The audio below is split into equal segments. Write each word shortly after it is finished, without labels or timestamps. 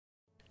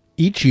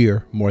Each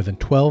year, more than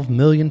 12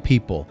 million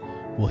people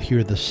will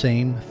hear the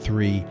same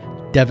three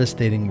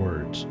devastating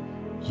words: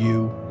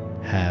 you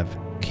have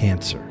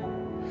cancer.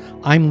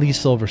 I'm Lee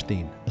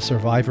Silverstein, a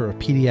survivor of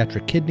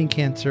pediatric kidney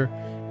cancer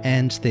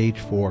and stage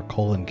 4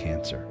 colon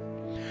cancer.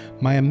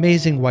 My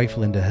amazing wife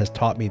Linda has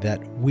taught me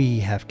that we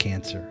have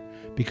cancer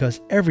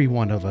because every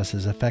one of us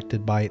is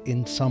affected by it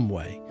in some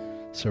way.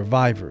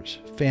 Survivors,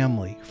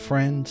 family,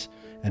 friends,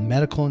 and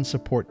medical and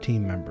support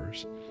team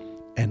members.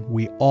 And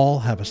we all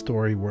have a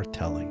story worth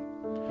telling.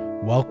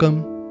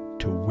 Welcome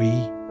to We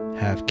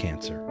Have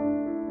Cancer.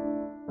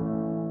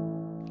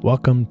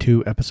 Welcome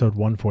to episode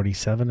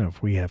 147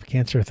 of We Have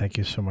Cancer. Thank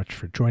you so much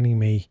for joining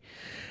me.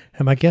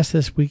 And my guest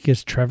this week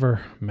is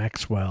Trevor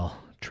Maxwell.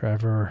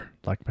 Trevor,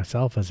 like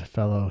myself, is a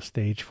fellow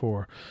stage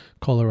 4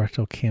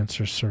 colorectal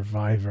cancer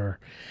survivor.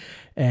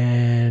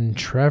 And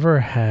Trevor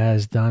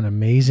has done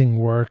amazing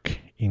work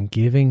in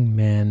giving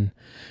men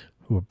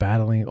who are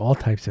battling all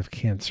types of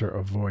cancer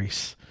a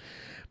voice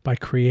by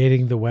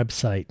creating the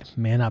website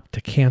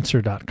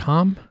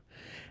manuptocancer.com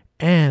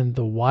and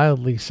the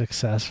wildly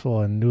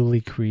successful and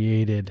newly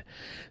created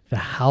The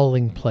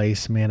Howling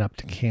Place Man Up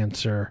to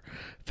Cancer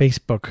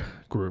Facebook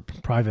group,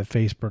 private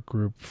Facebook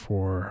group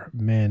for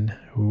men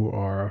who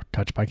are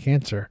touched by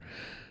cancer,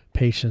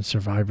 patients,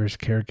 survivors,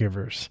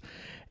 caregivers.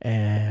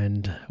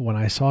 And when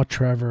I saw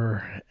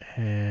Trevor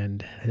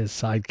and his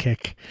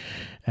sidekick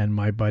and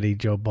my buddy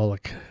Joe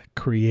Bullock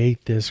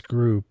create this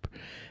group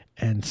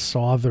and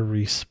saw the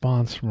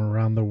response from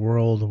around the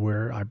world,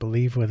 where I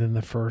believe within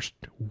the first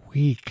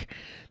week,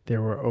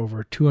 there were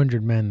over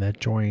 200 men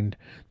that joined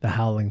the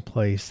Howling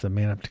Place, the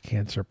Man Up to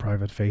Cancer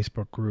private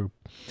Facebook group,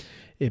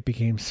 it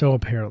became so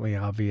apparently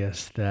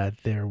obvious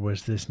that there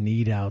was this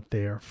need out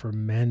there for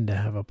men to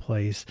have a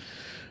place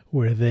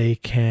where they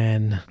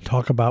can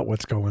talk about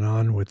what's going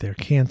on with their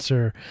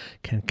cancer,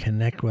 can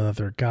connect with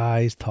other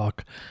guys,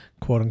 talk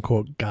quote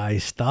unquote guy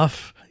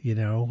stuff. You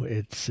know,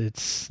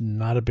 it's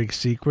not a big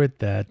secret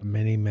that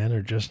many men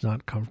are just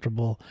not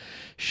comfortable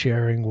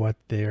sharing what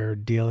they're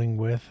dealing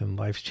with and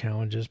life's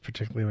challenges,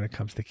 particularly when it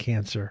comes to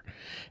cancer.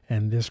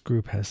 And this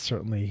group has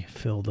certainly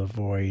filled a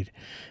void.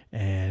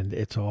 And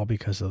it's all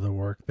because of the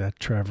work that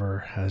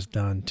Trevor has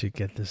done to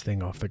get this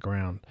thing off the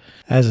ground.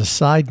 As a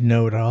side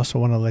note, I also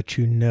want to let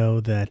you know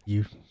that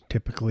you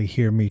typically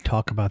hear me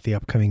talk about the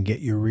upcoming Get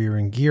Your Rear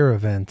in Gear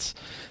events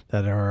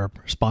that are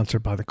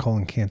sponsored by the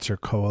Colon Cancer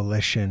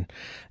Coalition.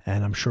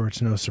 And I'm sure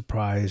it's no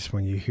surprise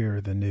when you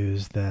hear the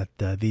news that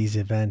these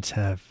events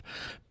have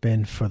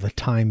been, for the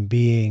time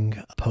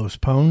being,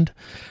 postponed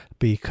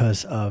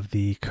because of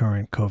the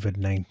current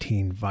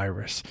COVID-19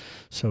 virus.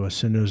 So as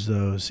soon as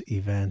those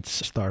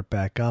events start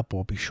back up,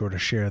 we'll be sure to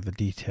share the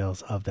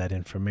details of that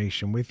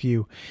information with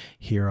you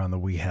here on the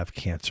We Have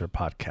Cancer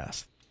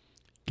podcast.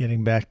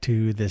 Getting back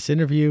to this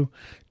interview,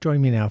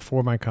 join me now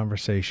for my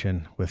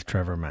conversation with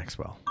Trevor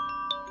Maxwell.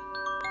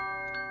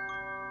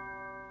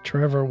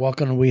 Trevor,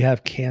 welcome to We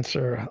Have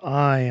Cancer.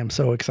 I am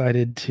so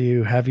excited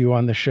to have you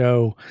on the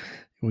show.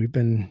 We've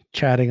been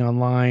chatting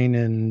online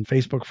and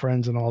Facebook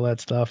friends and all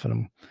that stuff, and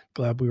I'm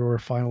glad we were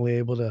finally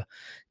able to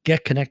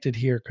get connected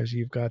here because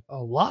you've got a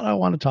lot I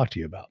want to talk to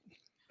you about.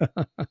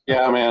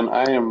 Yeah, man,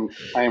 I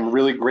am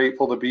really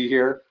grateful to be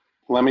here.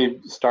 Let me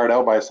start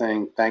out by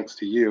saying thanks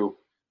to you.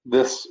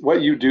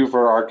 What you do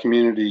for our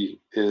community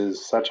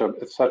is such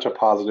a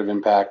positive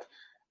impact.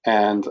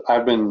 And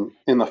I've been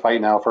in the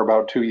fight now for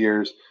about 2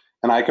 years,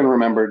 and I can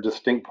remember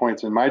distinct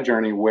points in my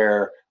journey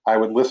where I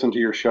would listen to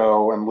your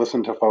show and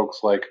listen to folks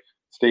like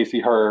Stacey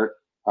Hurt,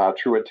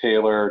 Truett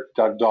Taylor,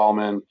 Doug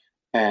Dahlman,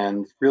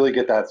 and really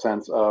get that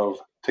sense of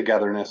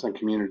togetherness and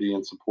community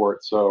and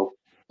support. So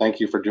thank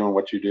you for doing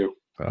what you do.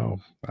 Oh,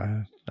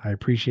 I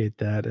appreciate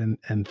that.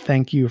 And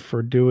thank you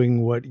for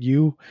doing what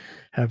you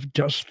have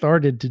just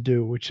started to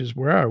do, which is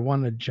where I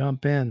want to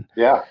jump in.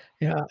 Yeah.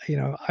 Yeah.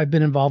 I've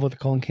been involved with the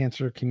colon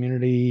cancer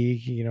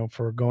community,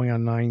 for going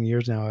on 9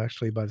 years now.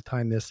 Actually, by the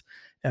time this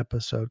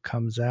episode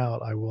comes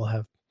out, I will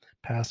have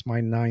passed my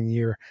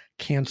 9-year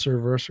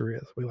cancerversary,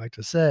 as we like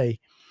to say.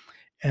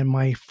 And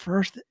my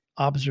first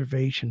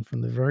observation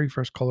from the very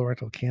first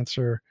colorectal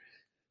cancer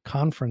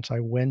conference I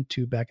went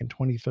to back in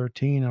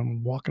 2013,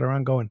 I'm walking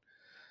around going,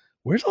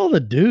 where's all the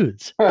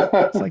dudes?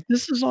 It's like,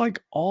 this is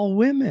like all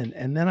women.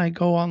 And then I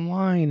go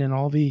online and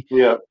all the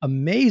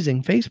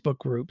amazing Facebook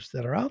groups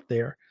that are out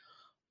there,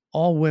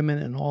 all women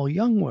and all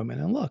young women.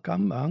 And look,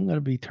 I'm going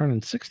to be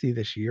turning 60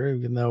 this year,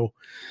 even though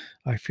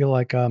I feel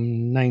like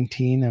I'm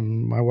 19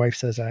 and my wife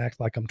says I act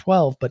like I'm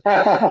 12. But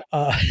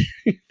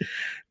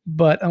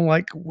but I'm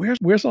like,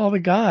 where's all the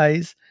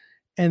guys?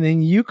 And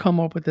then you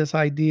come up with this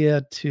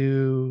idea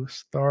to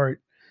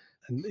start,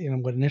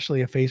 what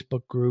initially a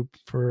Facebook group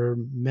for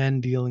men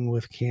dealing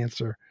with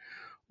cancer.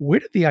 Where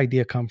did the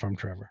idea come from,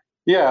 Trevor?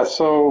 Yeah,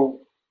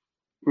 so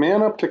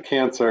Man Up to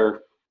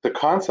Cancer, the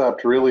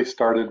concept really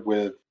started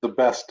with the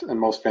best and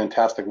most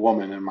fantastic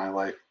woman in my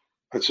life,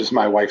 which is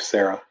my wife,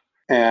 Sarah.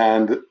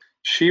 And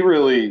she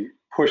really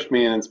pushed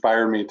me and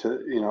inspired me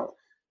to,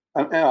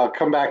 and I'll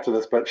come back to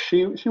this, but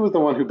she was the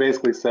one who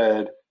basically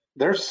said,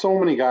 there's so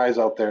many guys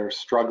out there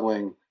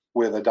struggling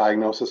with a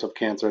diagnosis of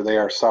cancer, they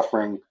are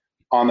suffering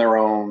on their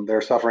own.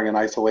 They're suffering in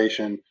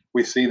isolation.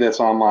 We see this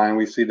online.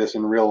 We see this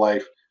in real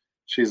life.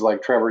 She's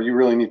like, Trevor, you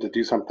really need to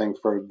do something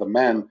for the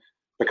men,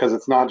 because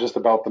it's not just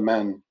about the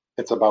men.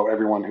 It's about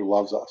everyone who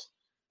loves us.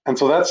 And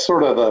so that's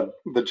sort of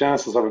the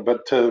genesis of it.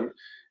 But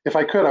if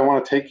I could, I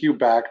want to take you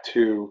back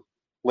to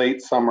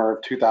late summer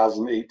of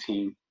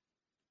 2018.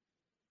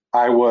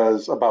 I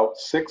was about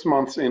 6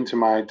 months into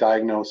my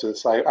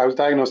diagnosis. I was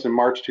diagnosed in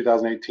March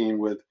 2018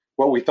 with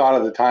what we thought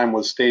at the time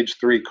was stage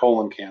 3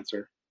 colon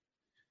cancer.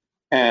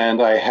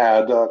 And I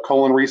had a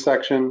colon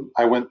resection.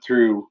 I went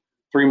through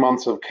 3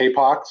 months of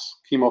Capox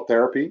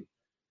chemotherapy.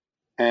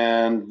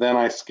 And then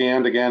I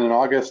scanned again in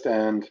August,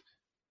 and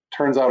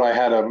turns out I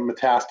had a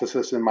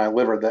metastasis in my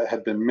liver that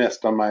had been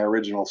missed on my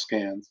original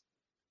scans.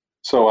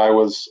 So I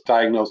was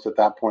diagnosed at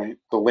that point.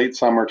 The late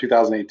summer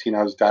 2018,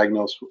 I was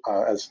diagnosed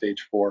as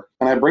stage 4.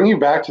 And I bring you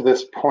back to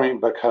this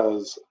point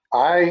because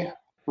I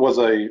was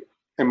a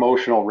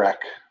emotional wreck.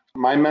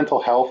 My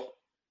mental health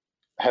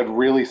had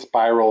really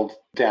spiraled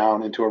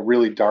down into a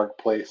really dark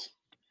place.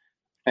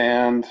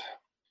 And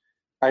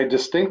I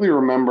distinctly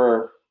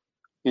remember,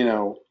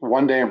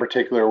 one day in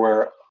particular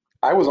where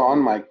I was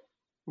on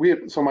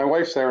so my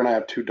wife Sarah and I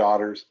have 2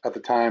 daughters at the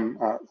time,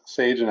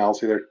 Sage and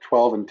Elsie. They're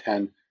 12 and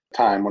 10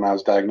 time when I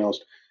was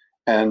diagnosed.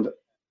 And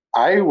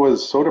I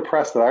was so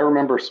depressed that I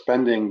remember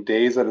spending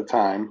days at a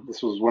time.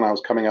 This was when I was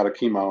coming out of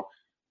chemo.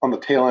 On the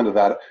tail end of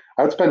that,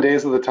 I would spend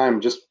days at a time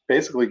just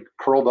basically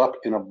curled up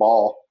in a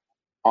ball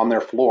on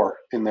their floor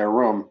in their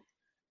room.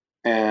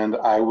 And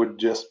I would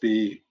just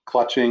be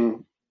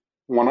clutching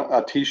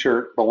a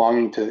t-shirt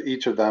belonging to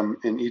each of them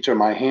in each of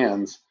my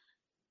hands.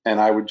 And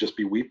I would just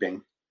be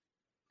weeping.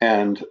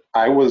 And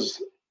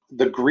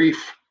the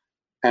grief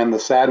and the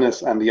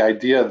sadness and the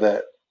idea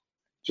that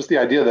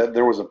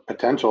there was a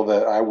potential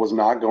that I was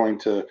not going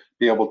to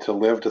be able to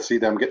live to see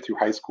them get through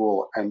high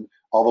school and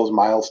all those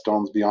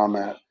milestones beyond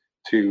that,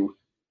 to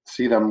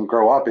see them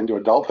grow up into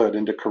adulthood,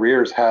 into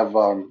careers, have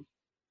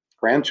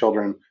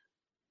grandchildren,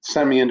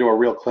 sent me into a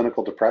real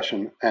clinical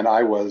depression. And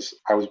I was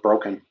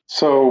broken.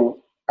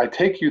 So I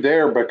take you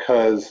there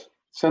because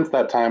since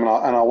that time,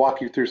 and I'll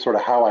walk you through sort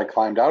of how I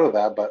climbed out of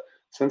that, but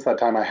since that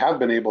time, I have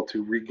been able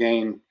to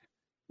regain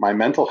my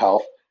mental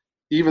health,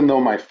 even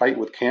though my fight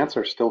with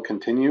cancer still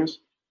continues.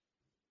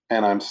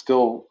 And I'm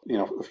still,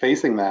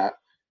 facing that.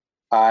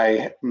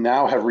 I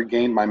now have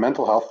regained my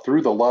mental health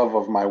through the love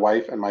of my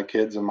wife and my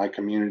kids and my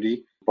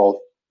community, both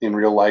in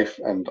real life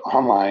and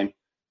online,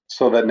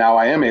 so that now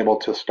I am able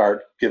to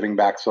start giving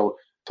back. So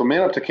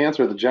Man Up to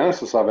Cancer, the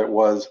genesis of it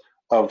was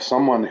of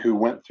someone who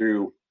went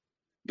through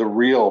the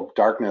real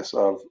darkness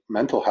of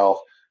mental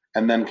health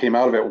and then came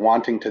out of it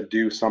wanting to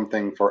do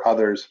something for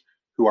others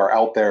who are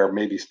out there,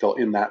 maybe still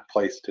in that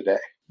place today.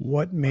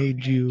 What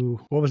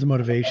was the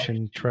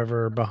motivation,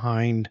 Trevor,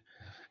 behind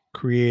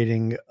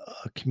creating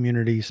a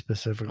community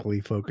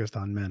specifically focused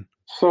on men?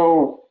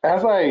 So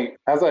as I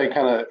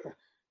kind of,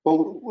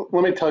 well,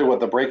 let me tell you what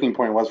the breaking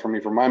point was for me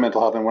for my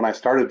mental health and when I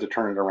started to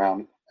turn it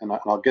around, and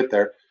I'll get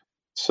there.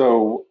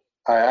 So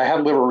I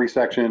had liver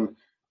resection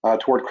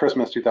toward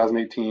Christmas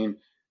 2018,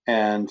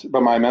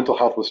 but my mental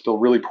health was still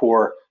really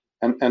poor.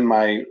 And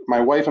my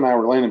wife and I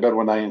were laying in bed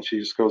one night, and she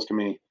just goes to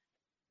me,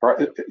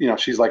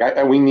 she's like,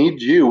 we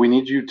need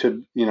you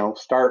to,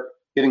 start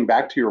getting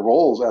back to your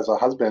roles as a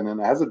husband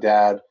and as a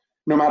dad,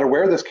 no matter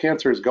where this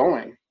cancer is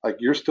going. Like,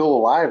 you're still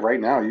alive right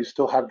now. You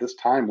still have this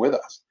time with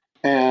us.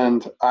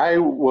 And I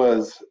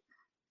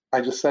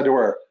just said to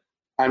her,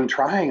 I'm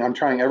trying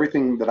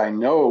everything that I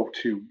know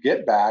to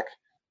get back.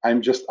 I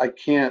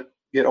can't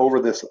get over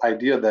this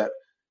idea that,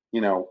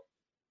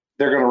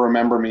 they're going to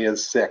remember me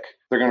as sick.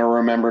 They're going to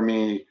remember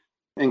me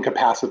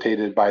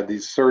incapacitated by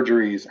these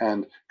surgeries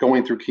and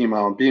going through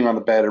chemo and being on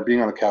the bed or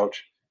being on the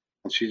couch.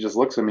 And she just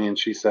looks at me and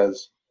she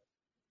says,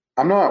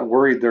 I'm not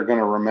worried they're going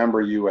to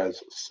remember you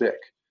as sick.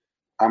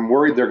 I'm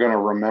worried they're going to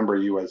remember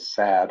you as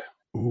sad.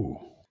 Ooh.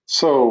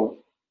 So,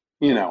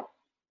 and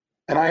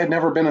I had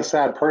never been a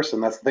sad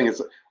person. That's the thing.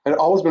 I'd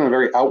always been a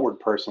very outward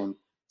person,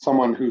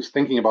 someone who's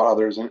thinking about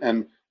others,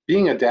 and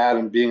being a dad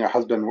and being a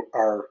husband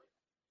are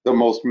the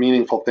most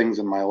meaningful things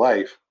in my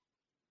life.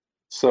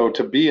 So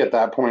to be at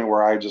that point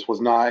where I just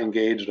was not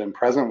engaged and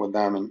present with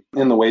them and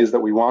in the ways that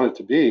we wanted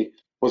to be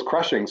was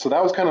crushing. So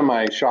that was kind of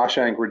my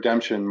Shawshank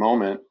Redemption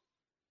moment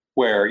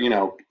where,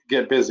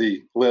 get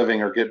busy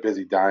living or get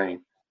busy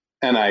dying.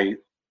 And I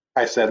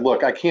said,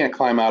 look, I can't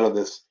climb out of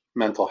this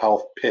mental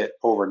health pit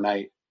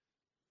overnight.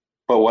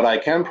 But what I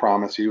can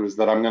promise you is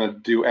that I'm going to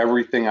do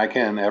everything I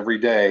can every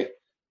day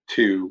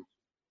to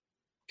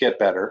get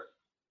better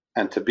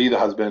and to be the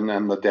husband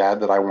and the dad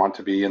that I want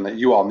to be and that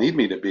you all need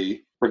me to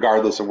be,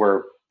 regardless of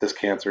where this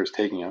cancer is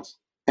taking us.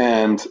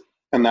 And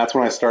that's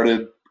when I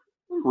started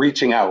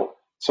reaching out.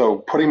 So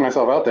putting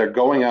myself out there,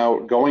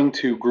 going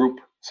to group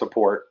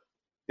support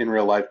in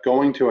real life,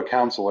 going to a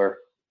counselor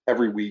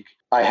every week.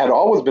 I had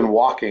always been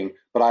walking,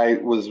 but I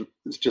was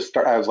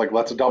like,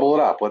 let's double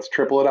it up. Let's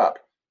triple it up.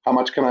 How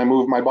much can I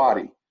move my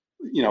body?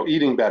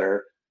 Eating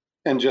better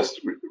and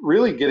just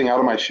really getting out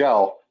of my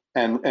shell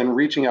and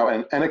reaching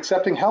out and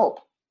accepting help.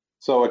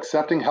 So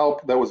accepting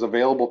help that was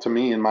available to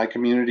me in my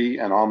community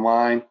and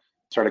online,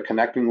 started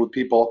connecting with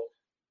people,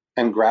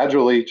 and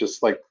gradually,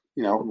 just like,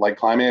 like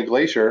climbing a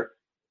glacier,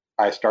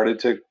 I started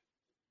to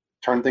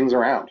turn things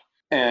around.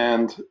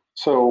 And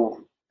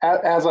so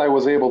as I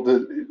was able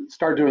to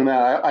start doing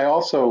that, I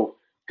also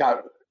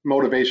got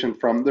motivation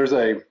from there's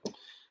a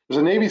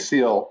Navy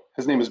SEAL.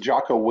 His name is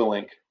Jocko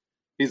Willink.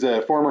 He's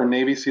a former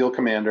Navy SEAL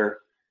commander.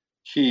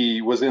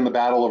 He was in the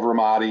Battle of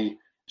Ramadi,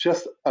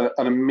 just an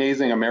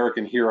amazing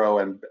American hero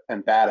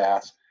and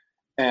badass.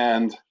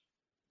 And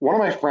one of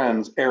my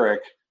friends,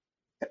 Eric,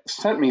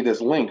 sent me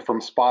this link from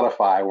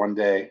Spotify one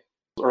day,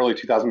 early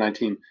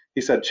 2019.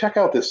 He said, "Check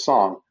out this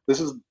song.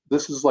 This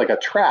is like a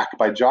track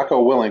by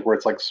Jocko Willink where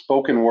it's like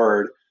spoken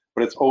word,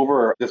 but it's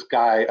over this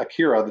guy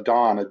Akira the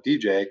Don, a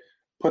DJ,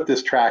 put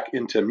this track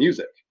into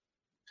music."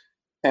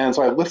 And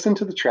so I listened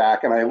to the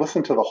track and I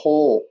listened to the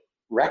whole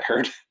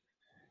record,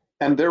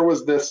 and there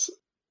was this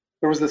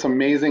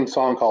amazing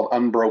song called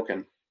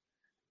Unbroken,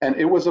 and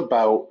it was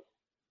about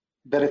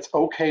that it's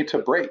okay to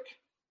break.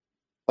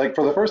 Like,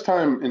 for the first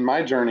time in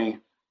my journey,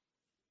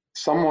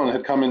 someone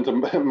had come into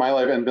my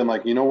life and been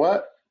like, you know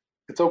what?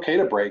 It's okay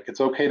to break.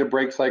 It's okay to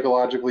break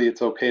psychologically.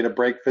 It's okay to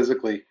break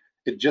physically.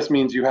 It just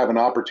means you have an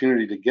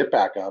opportunity to get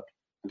back up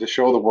and to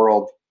show the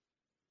world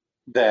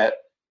that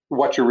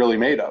what you're really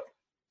made of.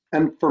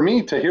 And for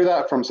me to hear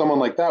that from someone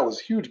like that was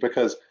huge,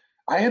 because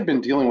I had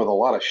been dealing with a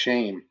lot of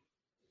shame,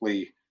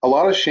 Lee, a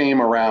lot of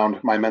shame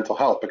around my mental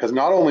health, because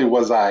not only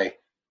was I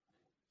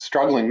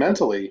struggling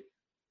mentally,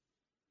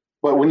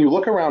 but when you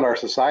look around our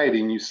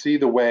society and you see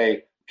the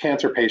way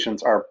cancer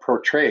patients are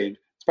portrayed,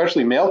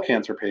 especially male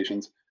cancer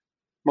patients,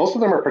 most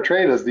of them are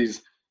portrayed as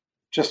these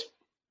just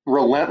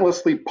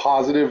relentlessly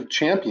positive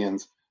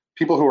champions,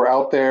 people who are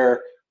out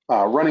there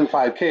running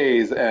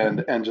 5Ks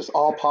and just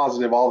all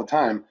positive all the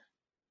time.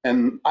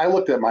 And I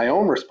looked at my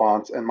own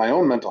response and my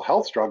own mental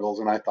health struggles,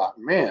 and I thought,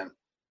 man,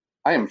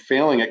 I am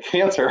failing at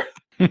cancer.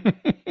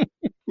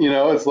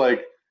 It's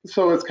like,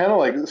 so it's kind of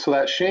like, so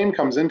that shame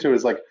comes into it,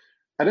 is like,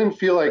 I didn't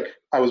feel like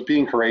I was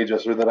being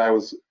courageous, or that I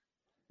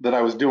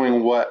was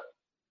doing what,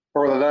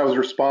 or that I was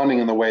responding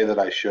in the way that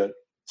I should.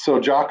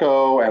 So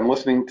Jocko and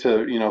listening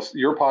to,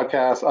 your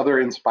podcast, other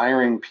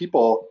inspiring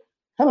people,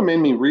 kind of made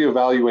me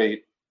reevaluate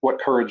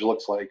what courage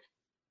looks like.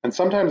 And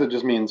sometimes it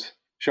just means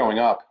showing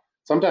up.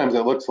 Sometimes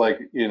it looks like,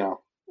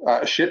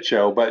 a shit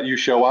show, but you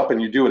show up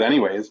and you do it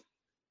anyways.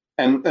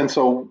 And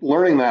so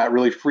learning that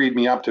really freed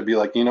me up to be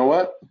like, you know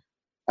what?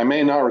 I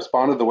may not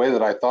responded the way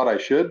that I thought I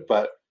should,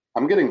 but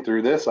I'm getting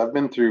through this. I've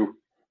been through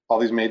all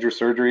these major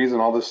surgeries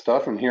and all this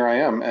stuff, and here I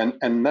am. And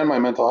then my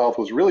mental health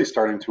was really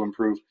starting to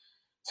improve.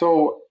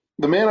 So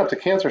the Man Up to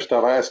Cancer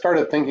stuff, I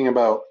started thinking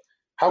about,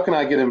 how can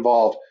I get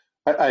involved?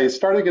 I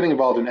started getting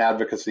involved in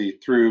advocacy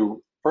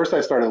through, first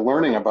I started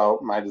learning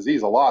about my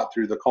disease a lot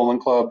through the Colon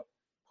Club,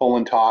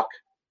 Colon Talk,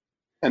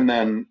 and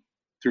then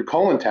through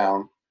Colon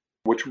Town,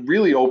 which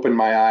really opened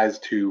my eyes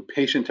to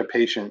patient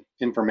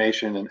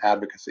information and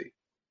advocacy.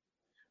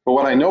 But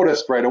what I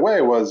noticed right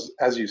away was,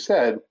 as you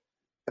said,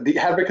 the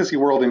advocacy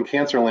world in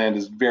Cancerland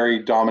is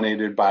very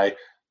dominated by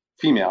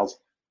females.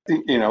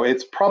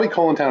 It's probably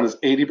Colon Town is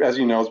 80, as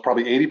you know, is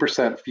probably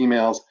 80%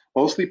 females,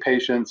 mostly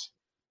patients,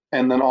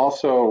 and then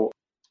also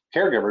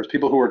caregivers,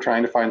 people who are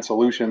trying to find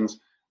solutions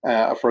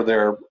for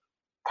their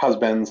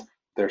husbands,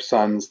 their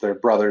sons, their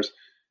brothers.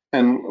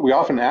 And we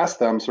often ask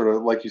them, sort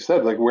of like you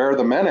said, like, where are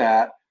the men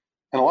at?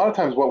 And a lot of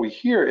times what we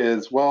hear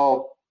is,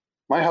 well,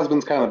 my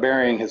husband's kind of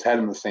burying his head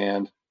in the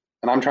sand,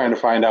 and I'm trying to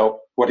find out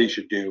what he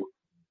should do,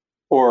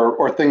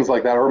 or things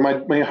like that. Or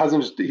my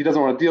husband, he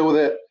doesn't want to deal with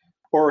it,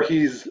 or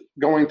he's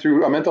going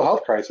through a mental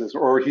health crisis,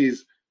 or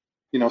he's,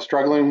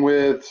 struggling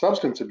with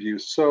substance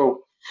abuse.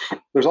 So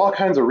there's all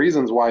kinds of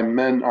reasons why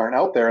men aren't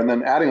out there. And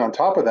then adding on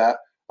top of that,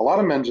 a lot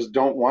of men just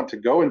don't want to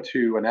go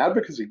into an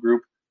advocacy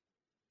group,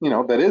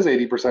 that is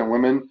 80%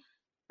 women,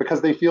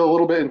 because they feel a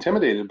little bit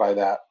intimidated by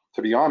that,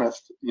 to be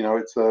honest.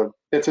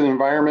 It's an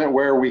environment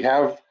where we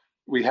have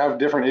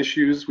different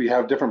issues, we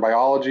have different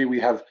biology, we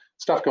have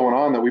stuff going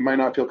on that we might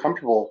not feel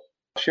comfortable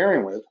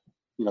sharing with,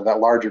 that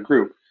larger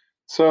group.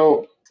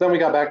 So then we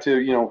got back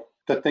to,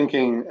 the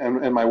thinking,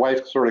 and my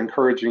wife sort of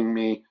encouraging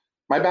me.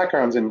 My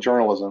background's in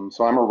journalism,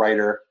 so I'm a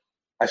writer.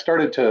 I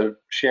started to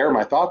share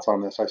my thoughts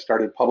on this. I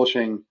started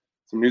publishing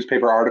some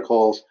newspaper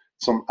articles.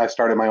 I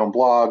started my own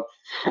blog,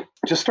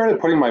 just started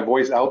putting my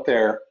voice out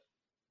there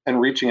and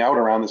reaching out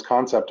around this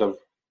concept of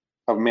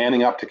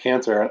manning up to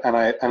cancer. And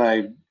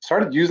I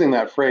started using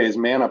that phrase,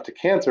 man up to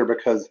cancer,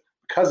 because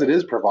it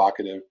is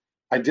provocative.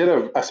 I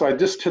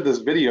just did this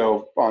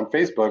video on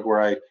Facebook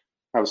where I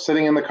was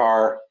sitting in the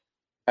car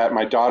at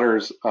my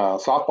daughter's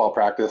softball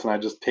practice, and I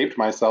just taped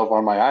myself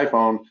on my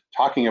iPhone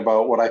talking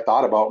about what I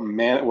thought about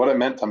what it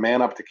meant to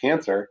man up to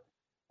cancer.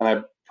 And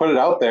I put it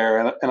out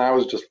there, and I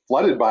was just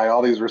flooded by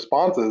all these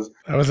responses.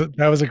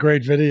 That was a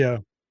great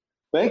video.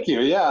 Thank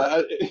you.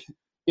 Yeah.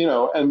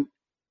 And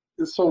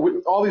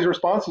so all these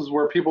responses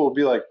where people would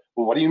be like,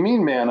 well, what do you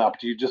mean man up?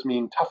 Do you just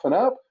mean toughen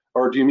up,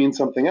 or do you mean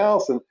something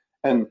else?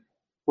 And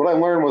what I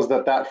learned was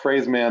that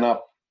phrase man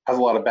up has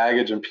a lot of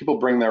baggage, and people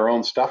bring their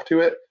own stuff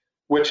to it.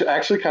 which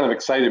actually kind of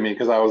excited me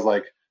because I was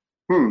like,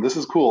 this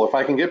is cool. If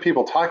I can get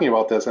people talking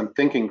about this and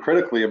thinking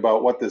critically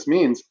about what this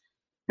means,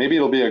 maybe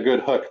it'll be a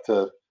good hook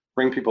to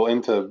bring people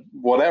into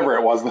whatever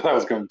it was that I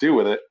was going to do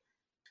with it.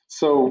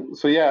 So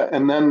yeah,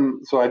 and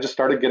then so I just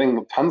started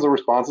getting tons of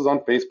responses on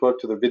Facebook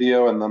to the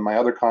video and then my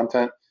other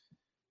content.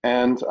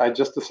 And I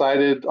just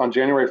decided on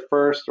January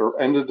 1st or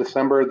end of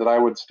December that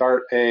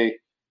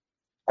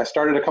I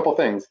started a couple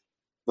things.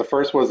 The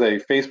first was a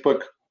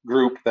Facebook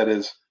group that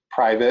is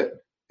private.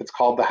 It's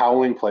called The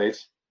Howling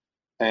Place.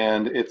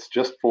 And it's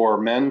just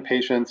for men,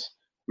 patients,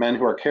 men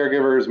who are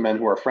caregivers, men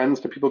who are friends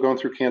to people going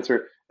through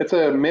cancer. It's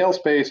a male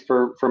space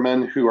for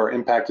men who are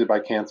impacted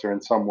by cancer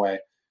in some way.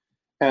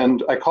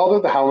 And I called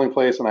it The Howling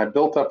Place, and I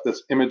built up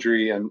this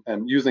imagery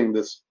and using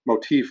this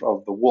motif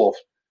of the wolf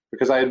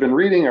because I had been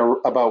reading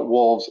about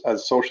wolves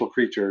as social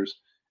creatures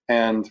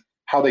and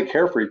how they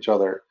care for each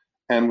other.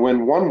 And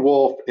when one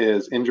wolf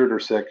is injured or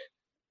sick,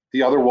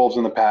 the other wolves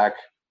in the pack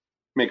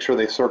make sure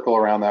they circle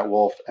around that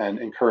wolf and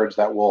encourage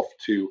that wolf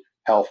to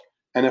health.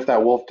 And if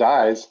that wolf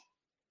dies,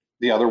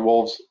 the other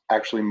wolves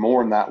actually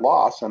mourn that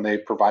loss and they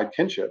provide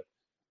kinship.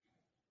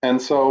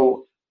 And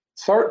so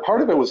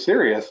part of it was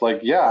serious. Like,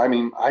 yeah, I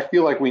mean, I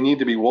feel like we need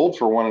to be wolves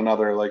for one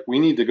another. Like, we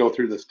need to go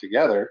through this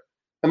together.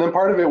 And then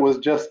part of it was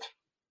just,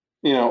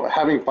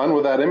 having fun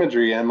with that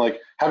imagery and like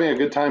having a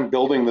good time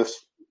building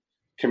this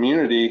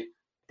community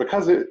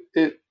because it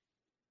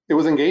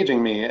was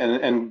engaging me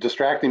and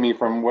distracting me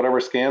from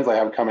whatever scans I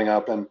have coming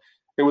up. And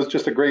it was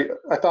just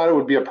I thought it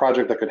would be a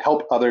project that could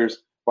help others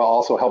while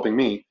also helping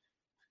me.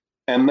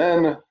 And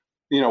then,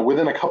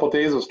 within a couple of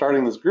days of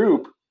starting this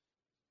group,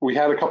 we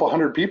had a couple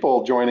hundred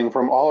people joining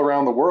from all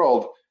around the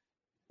world.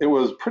 It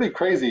was pretty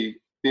crazy,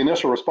 the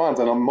initial response.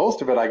 And on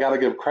most of it, I got to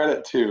give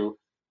credit to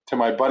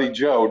my buddy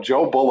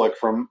Joe Bullock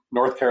from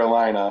North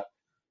Carolina,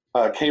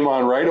 came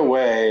on right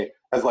away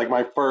as like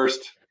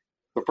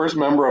the first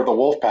member of the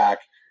wolf pack.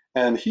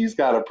 And he's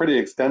got a pretty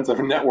extensive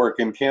network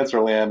in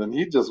Cancerland. And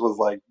he just was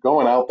like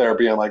going out there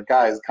being like,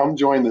 guys, come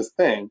join this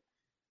thing.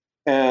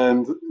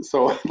 And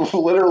so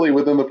literally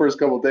within the first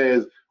couple of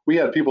days, we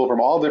had people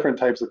from all different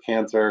types of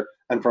cancer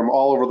and from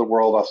all over the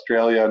world,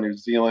 Australia, New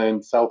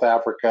Zealand, South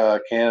Africa,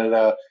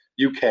 Canada,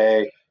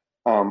 UK,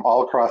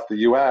 all across the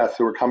US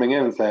who were coming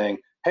in and saying,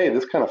 hey,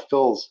 this kind of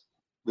fills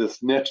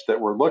this niche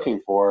that we're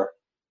looking for.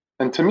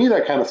 And to me,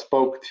 that kind of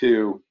spoke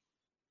to,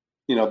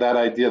 that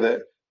idea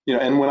that,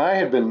 and when I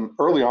had been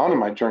early on in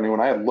my journey, when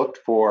I had looked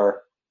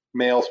for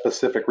male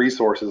specific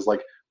resources,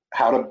 like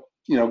how to,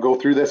 go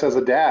through this as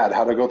a dad,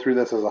 how to go through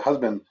this as a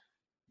husband,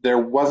 there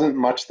wasn't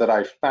much that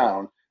I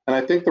found. And I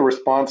think the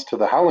response to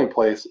The Howling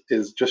Place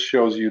just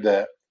shows you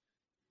that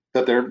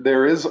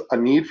there is a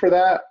need for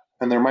that,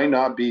 and there might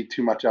not be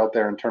too much out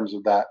there in terms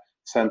of that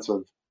sense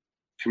of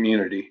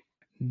community.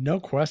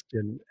 No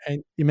question.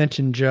 And you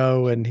mentioned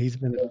Joe, and he's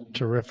been a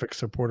terrific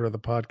supporter of the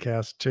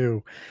podcast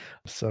too.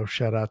 So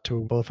shout out to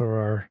both of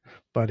our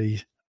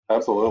buddies.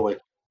 Absolutely.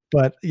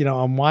 But,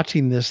 I'm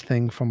watching this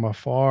thing from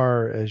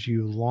afar as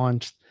you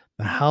launched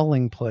The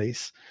Howling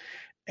Place,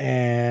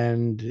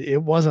 and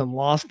it wasn't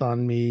lost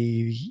on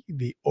me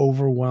the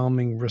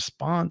overwhelming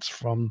response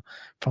from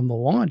the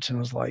launch. And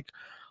I was like,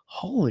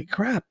 holy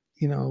crap,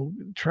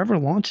 Trevor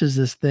launches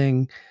this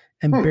thing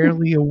and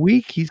barely a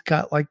week he's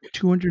got like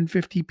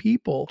 250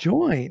 people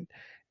join.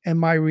 And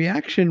my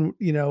reaction,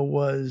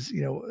 was,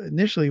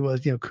 initially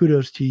was,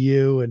 kudos to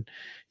you and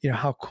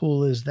how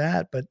cool is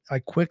that? But I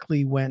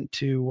quickly went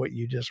to what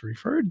you just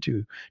referred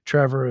to.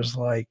 Trevor is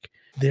like,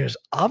 there's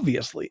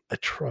obviously a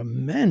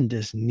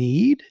tremendous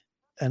need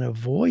and a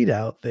void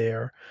out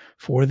there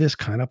for this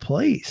kind of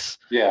place.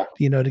 Yeah.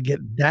 To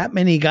get that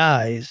many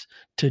guys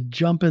to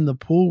jump in the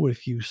pool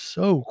with you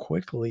so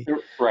quickly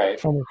right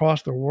from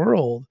across the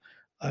world.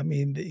 I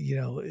mean,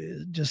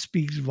 it just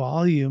speaks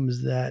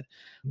volumes that,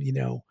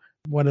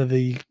 one of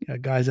the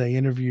guys I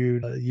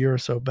interviewed a year or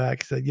so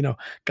back said,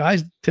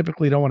 guys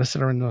typically don't want to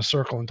sit around in a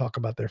circle and talk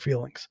about their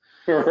feelings.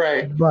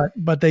 Right.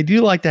 But they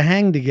do like to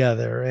hang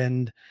together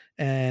and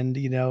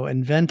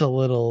vent a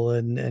little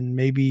and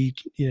maybe,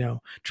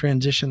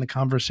 transition the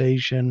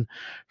conversation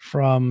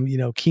from,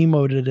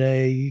 chemo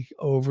today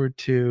over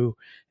to,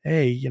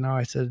 hey,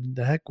 I said,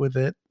 the heck with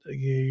it.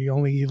 You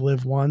only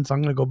live once.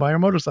 I'm going to go buy a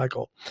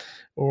motorcycle.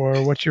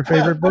 Or what's your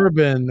favorite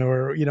bourbon,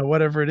 or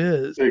whatever it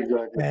is.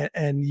 Exactly.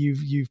 And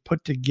you've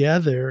put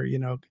together,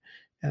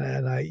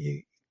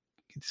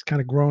 it's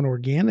kind of grown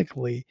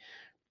organically.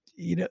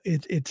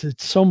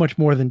 It's so much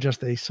more than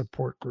just a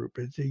support group.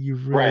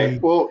 You've really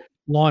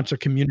launched a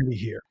community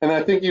here. And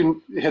I think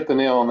you hit the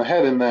nail on the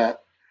head in that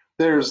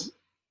there's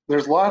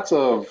lots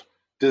of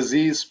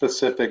disease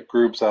specific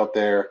groups out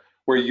there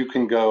where you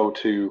can go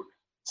to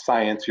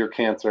science your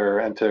cancer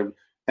and to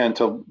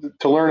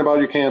learn about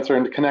your cancer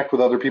and to connect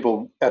with other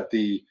people at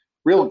the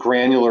real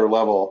granular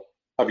level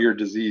of your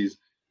disease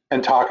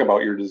and talk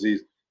about your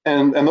disease.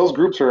 And those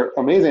groups are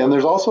amazing. And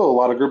there's also a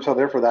lot of groups out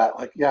there for that,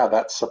 like,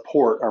 that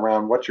support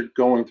around what you're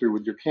going through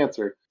with your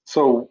cancer.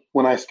 So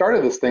when I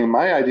started this thing,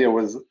 my idea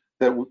was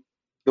that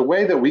the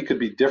way that we could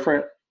be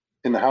different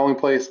in The Howling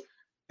Place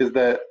is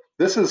that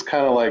this is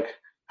kind of like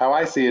how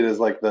I see it is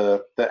like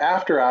the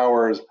after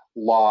hours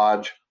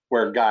lodge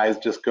where guys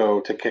just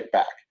go to kick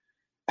back.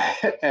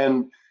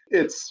 And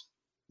it's,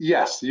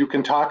 yes, you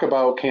can talk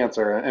about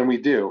cancer, and we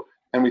do,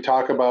 and we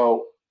talk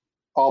about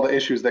all the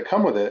issues that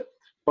come with it.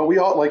 But we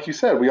all, like you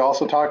said, we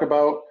also talk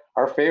about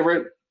our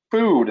favorite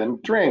food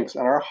and drinks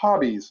and our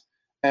hobbies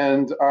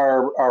and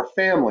our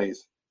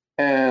families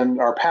and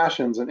our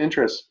passions and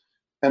interests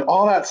and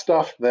all that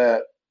stuff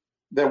that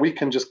we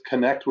can just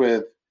connect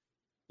with,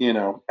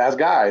 as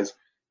guys.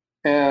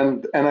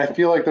 And I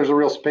feel like there's a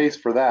real space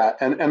for that.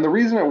 And the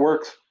reason it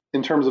works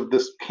in terms of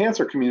this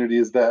cancer community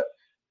is that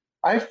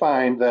I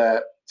find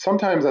that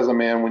sometimes as a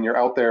man, when you're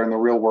out there in the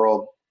real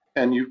world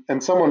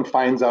and someone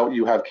finds out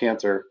you have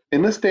cancer,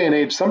 in this day and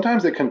age,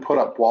 sometimes it can put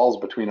up walls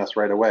between us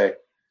right away.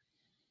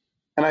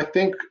 And I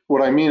think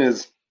what I mean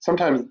is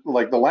sometimes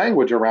like the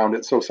language around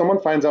it. So someone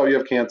finds out you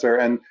have cancer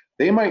and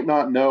they might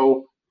not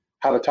know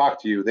how to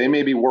talk to you. They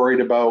may be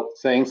worried about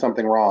saying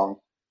something wrong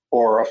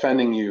or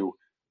offending you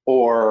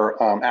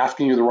or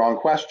asking you the wrong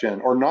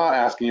question or not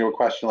asking you a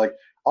question. Like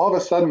all of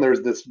a sudden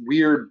there's this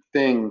weird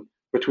thing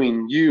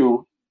between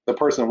you, the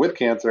person with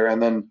cancer,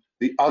 and then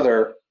the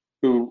other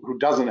who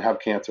doesn't have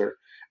cancer.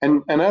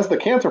 And as the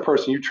cancer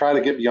person, you try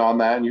to get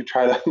beyond that and you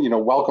try to,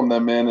 welcome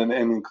them in and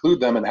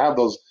include them and have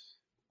those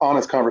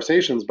honest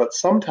conversations. But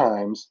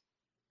sometimes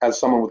as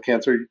someone with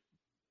cancer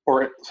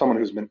or someone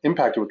who's been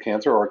impacted with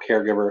cancer or a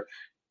caregiver,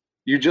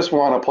 you just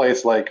want a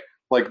place like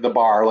the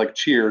bar, like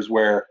Cheers,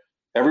 where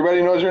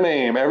everybody knows your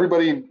name,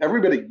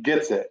 everybody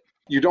gets it.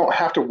 You don't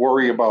have to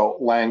worry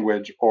about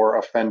language or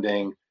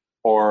offending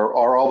or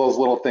all those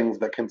little things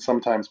that can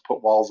sometimes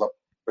put walls up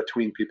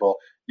between people.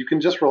 You can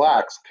just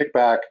relax, kick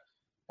back,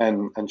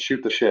 and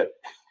shoot the shit.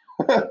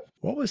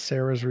 What was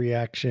Sarah's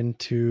reaction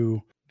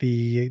to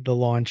the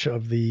launch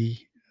of the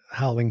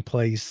Howling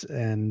Place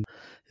and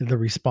the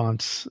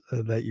response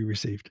that you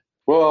received?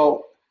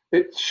 Well,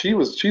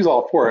 she's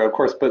all for it, of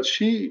course, but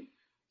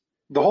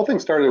the whole thing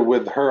started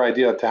with her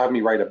idea to have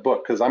me write a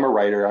book because I'm a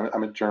writer.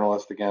 I'm a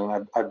journalist again,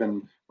 and I've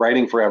been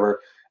writing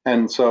forever.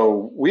 And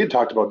so we had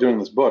talked about doing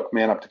this book,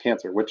 Man Up to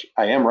Cancer, which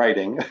I am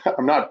writing.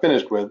 I'm not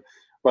finished with,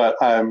 but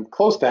I'm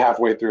close to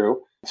halfway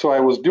through. So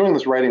I was doing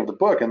this writing of the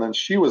book, and then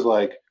she was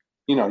like,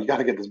 you got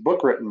to get this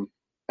book written.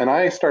 And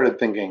I started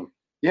thinking,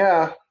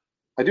 yeah,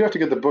 I do have to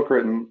get the book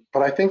written,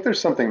 but I think there's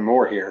something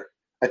more here.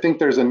 I think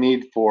there's a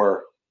need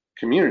for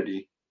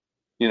community.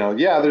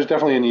 Yeah, there's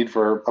definitely a need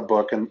for a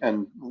book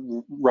and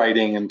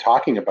writing and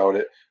talking about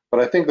it, but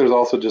I think there's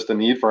also just a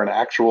need for an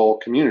actual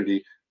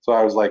community. So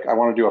I was like, I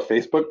want to do a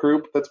Facebook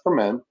group that's for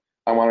men.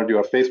 I want to do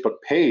a Facebook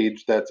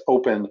page that's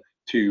open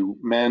to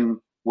men,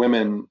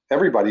 women,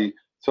 everybody.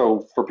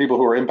 So for people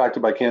who are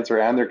impacted by cancer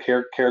and their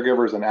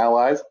caregivers and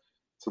allies.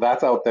 So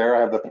that's out there.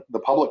 I have the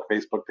public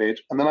Facebook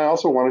page. And then I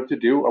also wanted to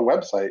do a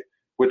website,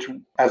 which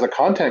as a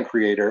content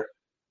creator,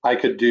 I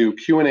could do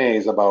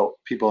Q&As about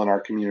people in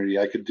our community.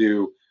 I could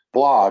do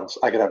blogs.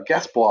 I could have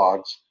guest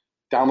blogs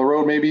down the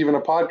road, maybe even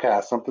a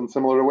podcast, something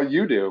similar to what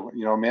you do,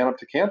 Man Up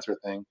to Cancer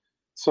thing.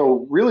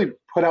 So really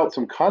put out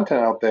some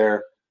content out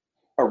there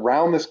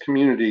around this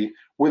community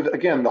with,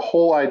 again, the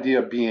whole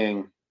idea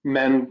being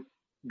men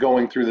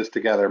going through this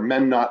together,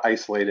 men not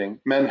isolating,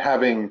 men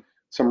having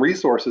some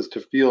resources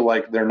to feel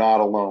like they're not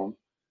alone.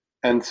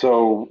 And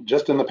so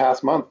just in the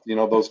past month,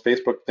 those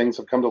Facebook things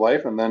have come to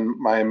life. And then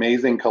my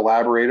amazing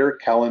collaborator,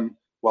 Kellen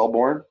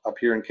Wellborn, up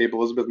here in Cape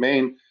Elizabeth,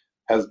 Maine,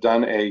 has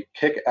done a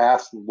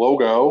kick-ass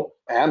logo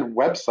and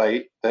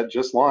website that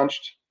just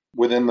launched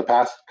within the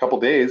past couple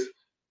days.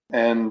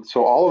 And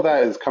so all of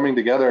that is coming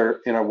together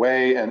in a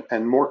way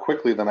and more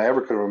quickly than I ever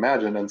could have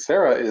imagined. And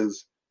Sarah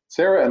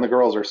and the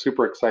girls are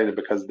super excited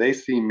because they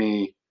see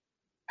me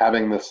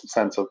having this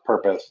sense of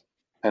purpose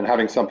and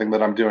having something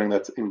that I'm doing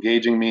that's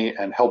engaging me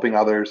and helping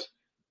others.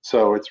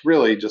 So it's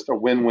really just a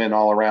win-win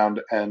all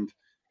around. And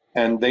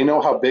they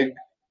know how big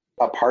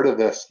a part of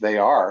this they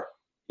are.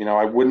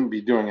 I wouldn't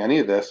be doing any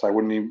of this. I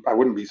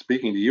wouldn't be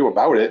speaking to you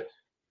about it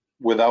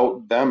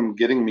without them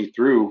getting me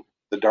through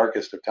the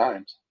darkest of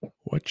times.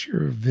 What's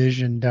your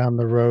vision down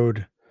the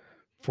road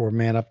for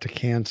Man Up to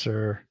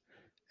Cancer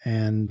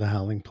and the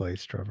Howling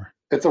Place, Trevor?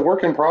 It's a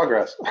work in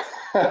progress.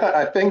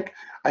 I think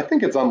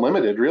it's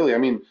unlimited, really. I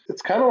mean,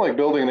 it's kind of like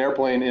building an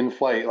airplane in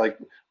flight. Like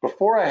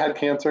before I had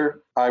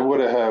cancer, I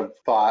would have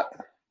thought,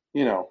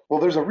 well,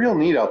 there's a real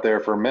need out there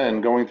for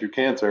men going through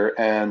cancer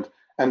and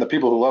the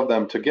people who love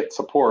them to get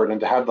support and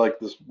to have like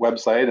this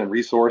website and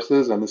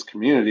resources and this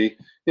community.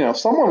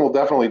 Someone will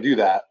definitely do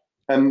that.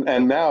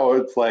 And now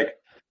it's like,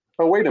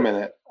 oh, wait a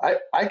minute.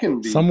 I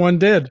can be someone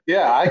did.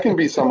 Yeah, I can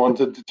be someone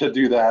to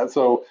do that.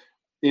 So,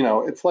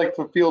 it's like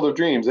the field of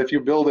dreams. If you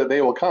build it,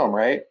 they will come,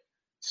 right?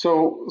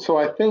 So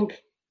I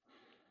think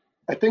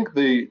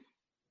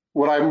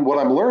what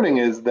I'm learning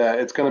is that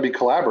it's going to be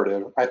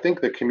collaborative. I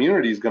think the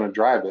community is going to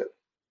drive it.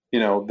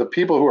 The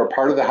people who are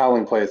part of the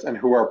Howling Place and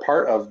who are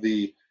part of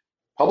the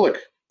public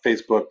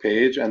Facebook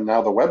page and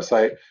now the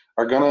website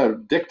are going to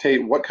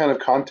dictate what kind of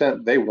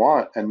content they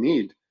want and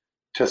need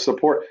to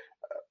support.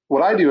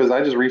 What I do is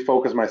I just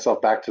refocus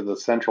myself back to the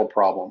central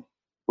problem,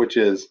 which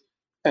is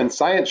and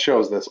science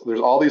shows this. There's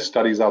all these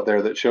studies out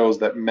there that shows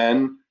that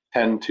men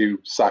tend to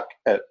suck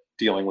at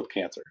dealing with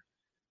cancer.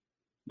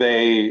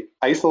 They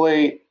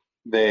isolate,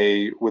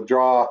 they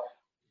withdraw,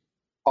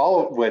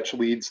 all of which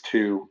leads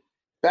to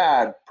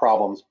bad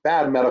problems,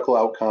 bad medical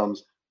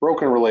outcomes,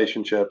 broken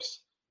relationships,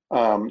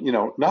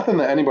 nothing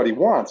that anybody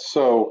wants.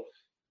 So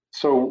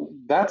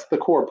that's the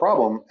core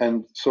problem.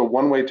 And so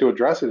one way to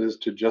address it is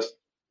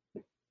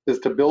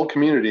to build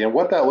community. And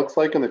what that looks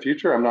like in the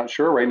future, I'm not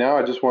sure right now.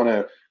 I just want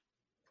to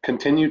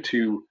continue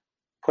to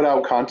put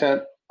out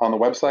content on the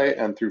website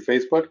and through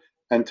Facebook,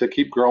 and to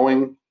keep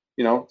growing,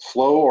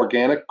 slow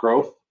organic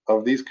growth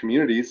of these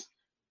communities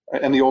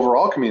and the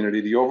overall community,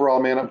 the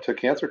overall Man Up to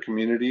Cancer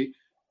community,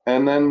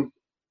 and then,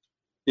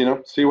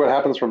 see what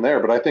happens from there.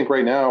 But I think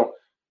right now,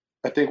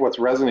 what's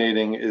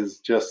resonating is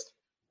just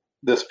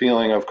this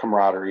feeling of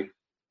camaraderie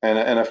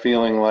and a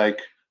feeling like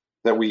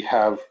that we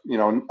have,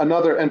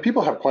 another, and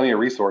people have plenty of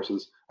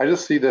resources. I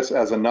just see this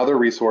as another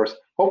resource,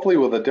 hopefully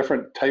with a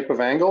different type of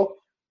angle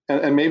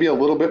and maybe a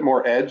little bit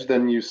more edge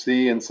than you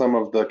see in some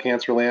of the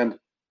Cancerland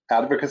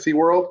advocacy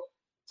world.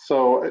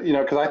 So,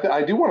 because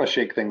I do want to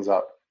shake things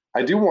up.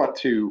 I do want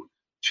to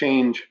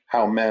change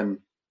how men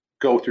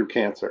go through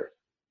cancer.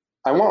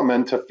 I want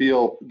men to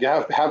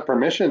have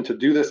permission to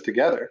do this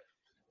together.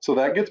 So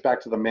that gets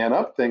back to the man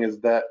up thing, is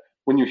that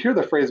when you hear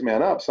the phrase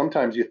man up,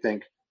 sometimes you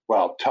think,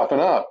 well, toughen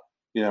up,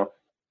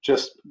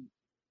 just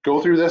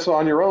go through this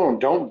on your own.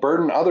 Don't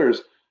burden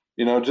others,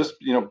 just,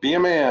 be a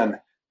man.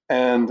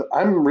 And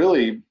I'm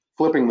really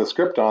flipping the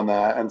script on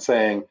that and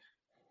saying,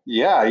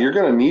 yeah, you're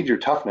going to need your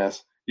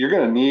toughness. You're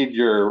going to need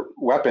your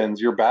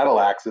weapons, your battle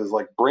axes,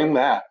 like bring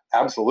that.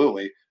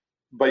 Absolutely.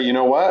 But you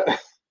know what?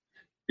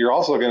 You're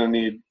also going to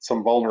need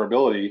some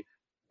vulnerability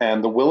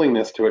and the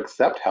willingness to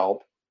accept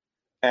help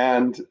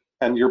and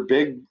your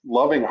big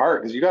loving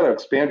heart, because you got to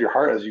expand your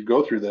heart as you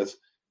go through this.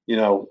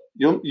 You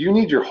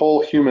need your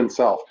whole human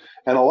self.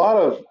 And a lot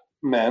of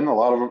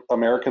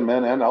American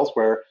men and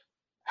elsewhere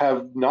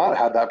have not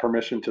had that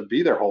permission to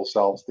be their whole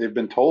selves. They've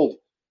been told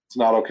it's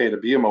not okay to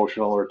be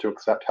emotional or to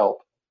accept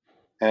help.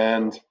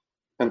 And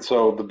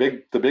so the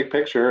big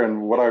picture,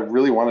 and what I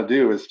really want to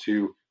do, is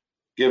to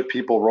give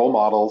people role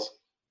models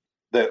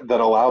that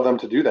allow them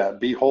to do that.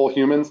 Be whole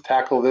humans,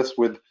 tackle this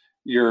with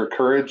your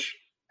courage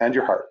and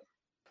your heart.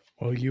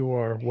 Well, you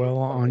are well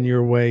on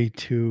your way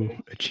to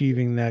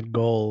achieving that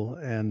goal.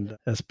 And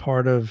as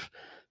part of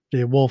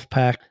the Wolf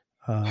Pack,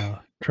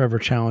 Trevor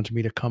challenged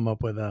me to come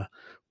up with a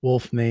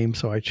wolf name.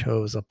 So I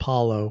chose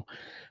Apollo,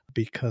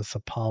 because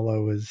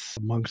Apollo is,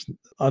 amongst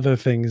other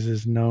things,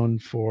 is known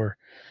for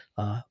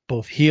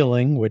both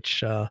healing,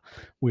 which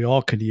we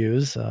all could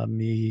use,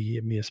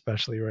 me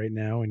especially right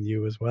now, and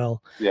you as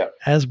well. Yeah.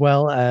 As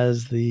well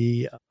as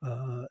an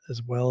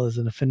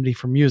affinity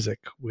for music,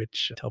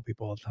 which I tell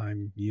people all the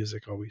time,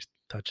 music always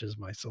touches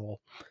my soul.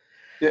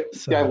 Yeah,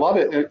 so. Yeah, I love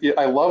it.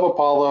 I love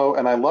Apollo,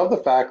 and I love the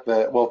fact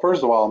that, well,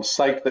 first of all, I'm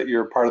psyched that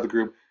you're part of the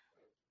group.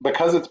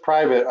 Because it's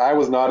private, I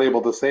was not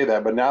able to say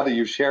that, but now that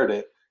you've shared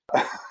it,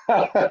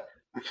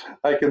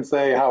 I can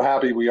say how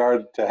happy we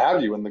are to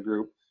have you in the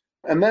group.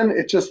 And then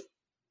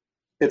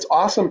it's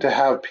awesome to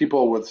have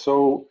people with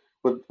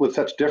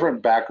such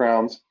different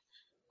backgrounds,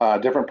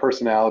 different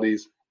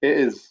personalities.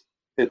 It's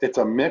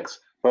a mix,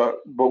 but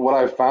what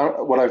I've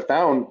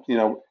found,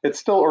 it's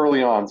still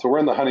early on, so we're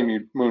in the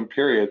honeymoon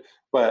period,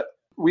 but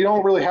we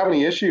don't really have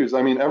any issues.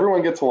 I mean,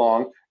 everyone gets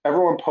along,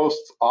 everyone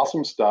posts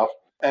awesome stuff.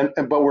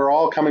 But we're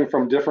all coming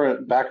from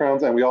different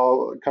backgrounds, and we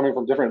all coming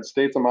from different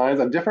states of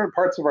minds and different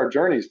parts of our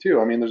journeys too.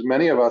 I mean, there's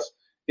many of us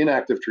in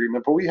active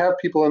treatment, but we have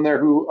people in there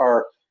who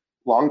are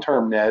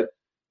long-term NED,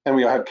 and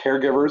we have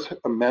caregivers,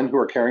 men who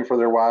are caring for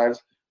their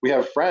wives. We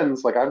have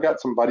friends, like I've got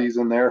some buddies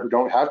in there who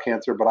don't have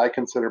cancer, but I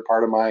consider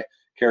part of my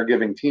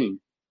caregiving team.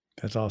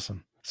 That's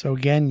awesome. So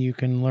again, you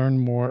can learn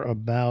more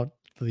about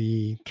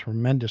the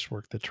tremendous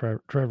work that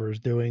Trevor is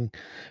doing,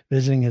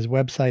 visiting his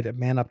website at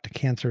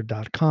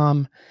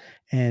manuptocancer.com.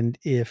 And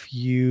if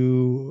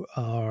you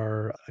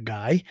are a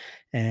guy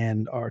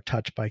and are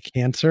touched by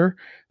cancer,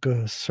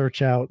 go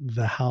search out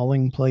The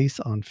Howling Place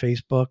on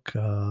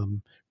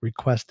Facebook,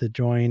 request to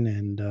join,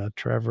 and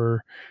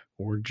Trevor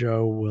or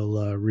Joe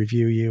will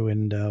review you,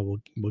 and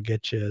we'll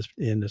get you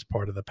in as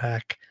part of the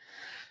pack.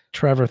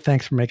 Trevor,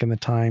 thanks for making the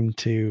time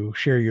to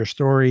share your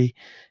story,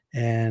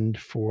 and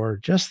for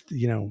just,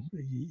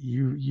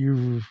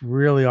 you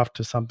really off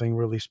to something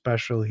really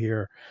special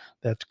here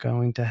that's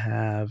going to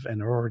have,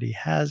 and already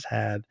has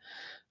had,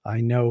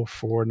 I know,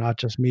 for not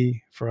just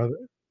me, for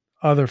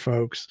other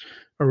folks,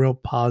 a real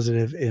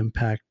positive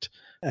impact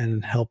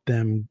and help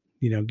them,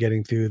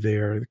 getting through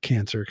their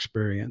cancer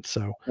experience.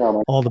 So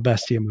all the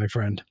best to you, my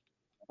friend.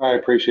 I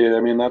appreciate it.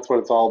 I mean, that's what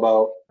it's all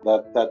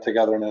about, that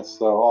togetherness.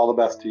 So all the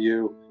best to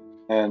you.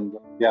 And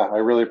yeah, I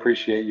really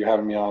appreciate you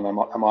having me on.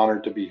 I'm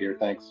honored to be here.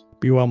 Thanks.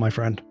 Be well, my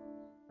friend.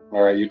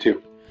 All right, you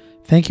too.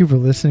 Thank you for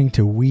listening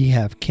to We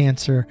Have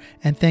Cancer,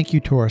 and thank you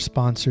to our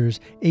sponsors,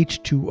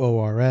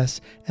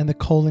 H2ORS and the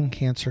Colon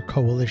Cancer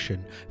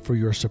Coalition, for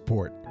your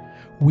support.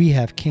 We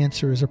Have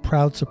Cancer is a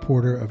proud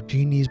supporter of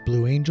Genie's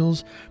Blue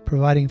Angels,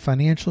 providing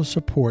financial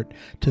support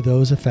to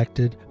those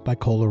affected by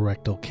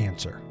colorectal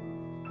cancer.